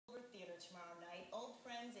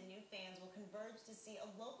verge to see a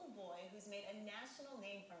local boy who's made a national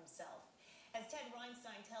name for himself. As Ted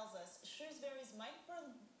Reinstein tells us, Shrewsbury's Mike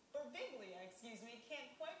Birbiglia,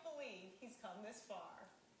 can't quite believe he's come this far.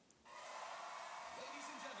 Ladies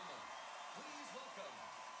and gentlemen, please welcome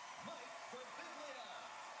Mike Birbiglia.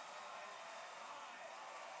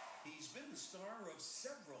 He's been the star of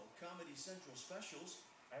several Comedy Central specials.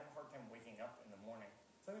 I have a hard time waking up in the morning.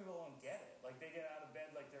 Some people don't get it. Like, they get out of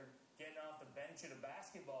bed like they're getting off the bench at a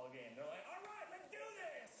basketball game. They're like, all right, let's do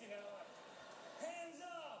this, you know, hands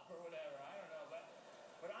up or whatever. I don't know,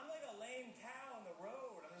 but I'm like a lame cow on the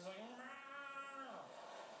road. I'm just like, meow.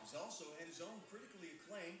 He's also had his own critically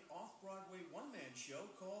acclaimed off-Broadway one-man show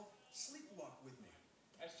called Sleepwalk With Me.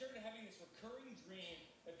 I started having this recurring dream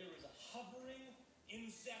that there was a hovering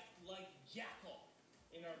insect-like jackal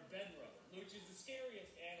in our bedroom, which is the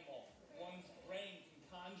scariest animal one's brain can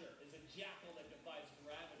conjure, is a jackal that defies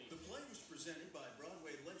gravity. The play was presented by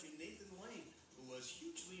Broadway legend Nathan Lane, who was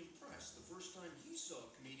hugely impressed the first time he saw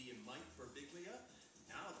comedian Mike Birbiglia.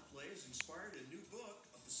 Now the play has inspired a new book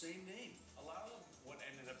of the same name. A lot of what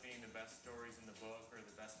ended up being the best stories in the book or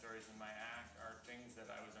the best stories in my act are things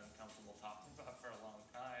that I was uncomfortable talking about for a long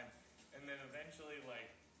time. And then eventually,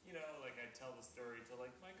 I'd tell the story to,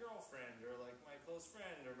 my girlfriend or, my close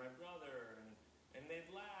friend or my brother, and they'd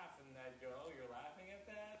laugh, and I'd go, oh, you're laughing at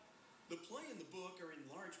that? The play and the book are in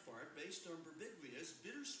large part based on Birbiglia's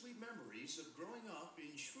bittersweet memories of growing up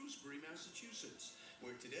in Shrewsbury, Massachusetts,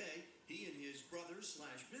 where today he and his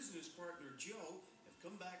brother/business partner Joe have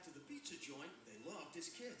come back to the pizza joint they loved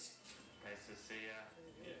as kids. Nice to see ya.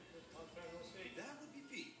 Yeah, that would be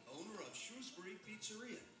Pete, owner of Shrewsbury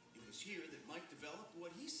Pizzaria. It was here that Mike developed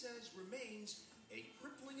what he says remains a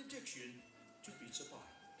crippling addiction to pizza pie.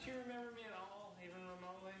 Do you remember me at all, even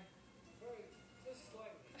remotely? Just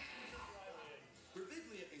slightly.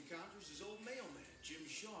 Birbiglia encounters his old mailman, Jim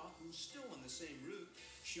Shaw, who's still on the same route.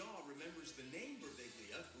 Shaw remembers the name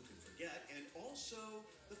Birbiglia, who can forget, and also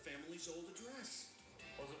the family's old address.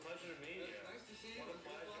 Well, it was a pleasure to meet you. Nice to see you. What a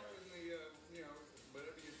pleasure. Good luck with the,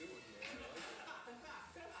 whatever you're doing here.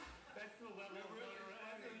 That's the level of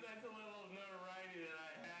notoriety. That's the level of notoriety that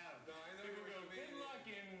I have. No, I know. People go, good luck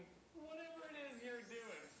in whatever it is you're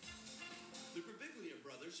doing. The Birbiglia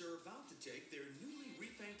brothers are about to take their newly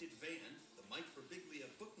repainted van, the Mike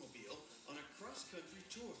Birbiglia Bookmobile, on a cross-country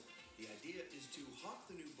tour. The idea is to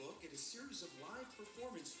hawk the new book at a series of live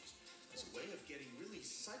performances. As a way of getting really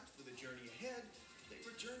psyched for the journey ahead, they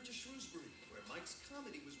return to Shrewsbury, where Mike's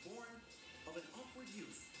comedy was born of an awkward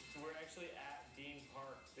youth. We're actually at Dean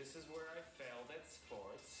Park. This is where I failed at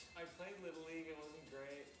sports. I played Little League, it wasn't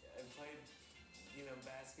great. I played,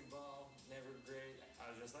 basketball, never great.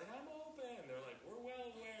 I was just like, I'm open. They're like, we're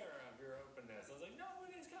well aware of your openness. I was like,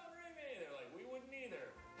 nobody's covering me. They're like, we wouldn't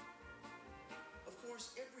either. Of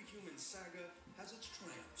course, every human saga has its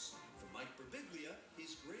triumphs. For Mike Birbiglia,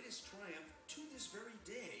 his greatest triumph to this very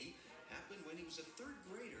day happened when he was a third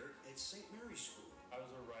grader at St. Mary's School. I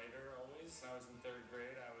was a writer always. When I was in third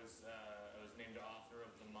grade, I was named Author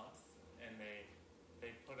of the Month, and they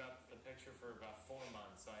put up the picture for about 4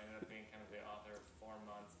 months, so I ended up being kind of the author of 4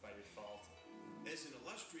 months by default. As an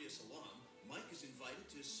illustrious alum, Mike is invited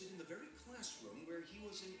to sit in the very classroom where he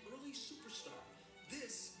was an early superstar.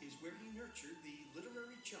 This is where he nurtured the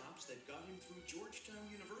literary chops that got him through Georgetown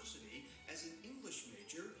University as an English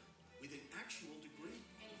major with an actual degree.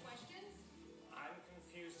 Any questions? I'm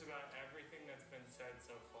confused about everything that's been said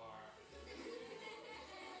so far.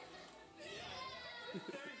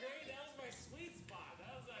 Third grade, that was my sweet spot.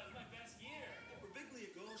 That was my best year. Birbiglia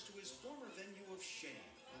goes to his former venue of shame,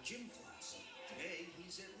 gym class. Today,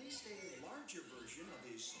 he's at least a larger version of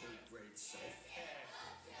his third grade self.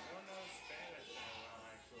 I don't know Spanish that well,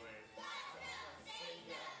 actually.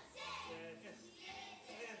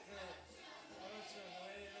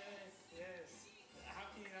 Yes. How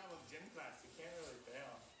can you not love gym class? You can't really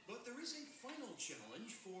fail. But there is a final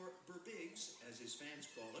challenge for Birbigs, as his fans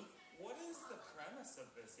call him. What is the premise of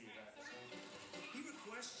this event? He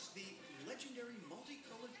requests the legendary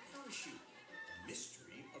multicolored parachute, a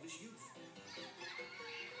mystery of his youth.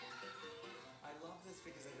 I love this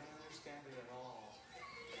because I don't understand it at all.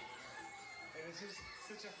 And it's just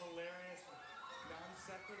such a hilarious non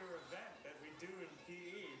sequitur event that we do in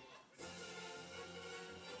PE.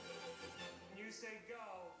 When you say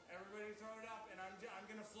go, everybody throw it up, and I'm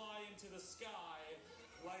gonna fly into the sky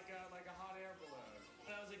like a hot air balloon.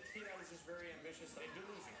 When I was a kid, I was just very ambitious and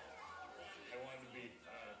delusional. I wanted to be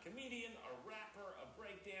a comedian, a rapper, a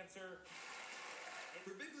breakdancer.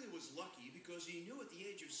 Birbiglia was lucky because he knew at the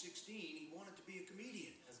age of 16 he wanted to be a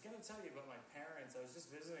comedian. I was going to tell you about my parents. I was just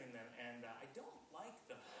visiting them, and I don't like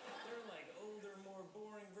them. They're like older, more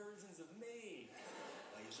boring versions of me.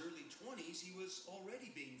 20s, he was already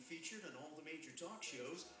being featured on all the major talk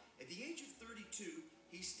shows. At the age of 32,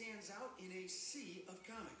 he stands out in a sea of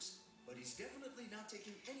comics, but he's definitely not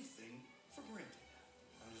taking anything for granted.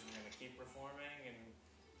 I'm just going to keep performing,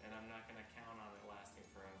 and I'm not going to count on it lasting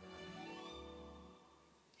forever.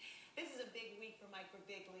 This is a big week for Mike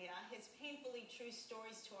Birbiglia. His Painfully True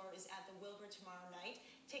Stories tour is at the Wilbur tomorrow night.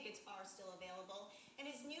 Tickets are still available. And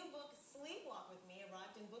his new book, Sleepwalk With Me,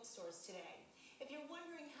 arrived in bookstores today. If you're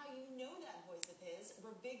wondering how you know that voice of his,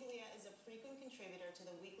 Birbiglia is a frequent contributor to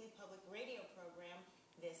the weekly public radio program,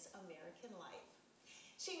 This American Life.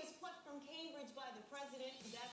 She was plucked from Cambridge by the president. That's